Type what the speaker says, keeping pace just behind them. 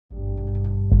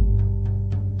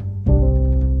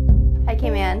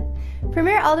Cayman.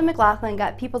 Premier Alden McLaughlin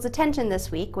got people's attention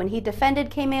this week when he defended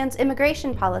Cayman's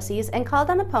immigration policies and called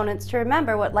on opponents to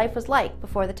remember what life was like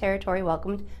before the territory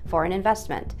welcomed foreign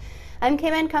investment. I'm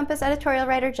Cayman Compass editorial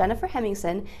writer Jennifer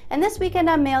Hemmingson, and this weekend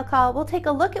on Mail Call, we'll take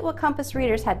a look at what Compass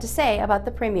readers had to say about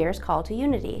the Premier's call to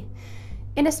unity.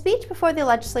 In a speech before the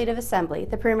Legislative Assembly,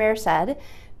 the Premier said,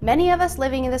 "Many of us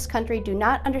living in this country do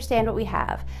not understand what we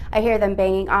have. I hear them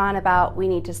banging on about we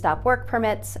need to stop work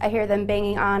permits. I hear them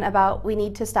banging on about we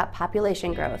need to stop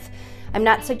population growth. I'm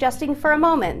not suggesting for a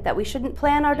moment that we shouldn't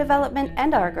plan our development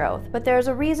and our growth, but there is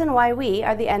a reason why we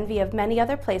are the envy of many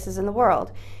other places in the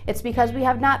world. It's because we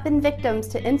have not been victims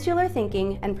to insular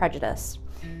thinking and prejudice."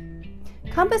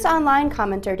 Compass Online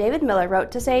commenter David Miller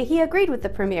wrote to say he agreed with the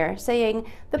Premier, saying,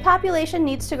 "The population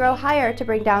needs to grow higher to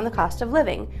bring down the cost of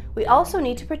living. We also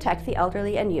need to protect the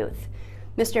elderly and youth."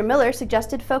 Mr. Miller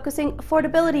suggested focusing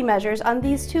affordability measures on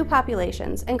these two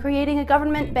populations and creating a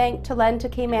government bank to lend to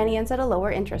Caymanians at a lower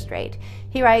interest rate.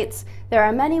 He writes, "There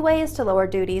are many ways to lower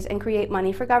duties and create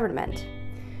money for government."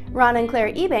 Ron and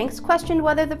Claire Ebanks questioned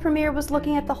whether the Premier was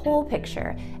looking at the whole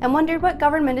picture and wondered what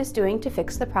government is doing to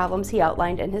fix the problems he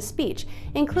outlined in his speech,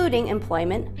 including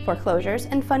employment, foreclosures,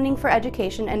 and funding for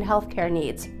education and healthcare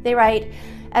needs. They write,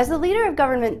 "As the leader of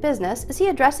government business, is he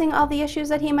addressing all the issues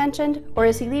that he mentioned, or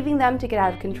is he leaving them to get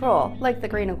out of control, like the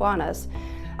green iguanas?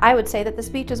 I would say that the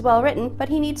speech is well written, but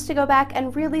he needs to go back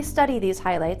and really study these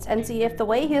highlights and see if the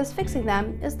way he is fixing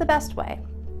them is the best way."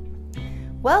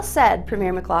 "Well said,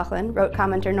 Premier McLaughlin," wrote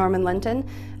commenter Norman Linton.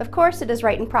 "Of course it is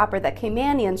right and proper that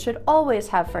Caymanians should always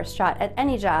have first shot at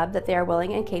any job that they are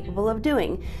willing and capable of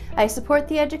doing. I support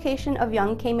the education of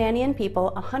young Caymanian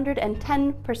people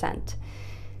 110%.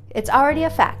 It's already a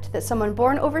fact that someone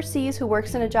born overseas who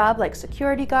works in a job like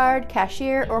security guard,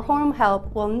 cashier, or home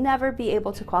help will never be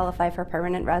able to qualify for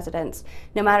permanent residence,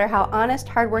 no matter how honest,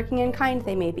 hardworking, and kind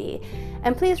they may be.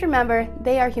 And please remember,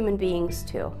 they are human beings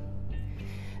too."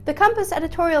 The Compass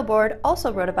editorial board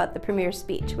also wrote about the Premier's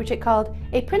speech, which it called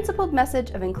a principled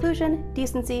message of inclusion,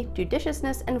 decency,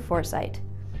 judiciousness, and foresight.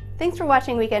 Thanks for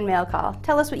watching Weekend Mail Call.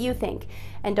 Tell us what you think.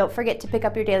 And don't forget to pick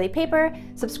up your daily paper,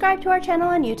 subscribe to our channel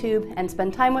on YouTube, and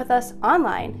spend time with us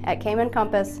online at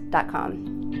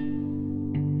caymancompass.com.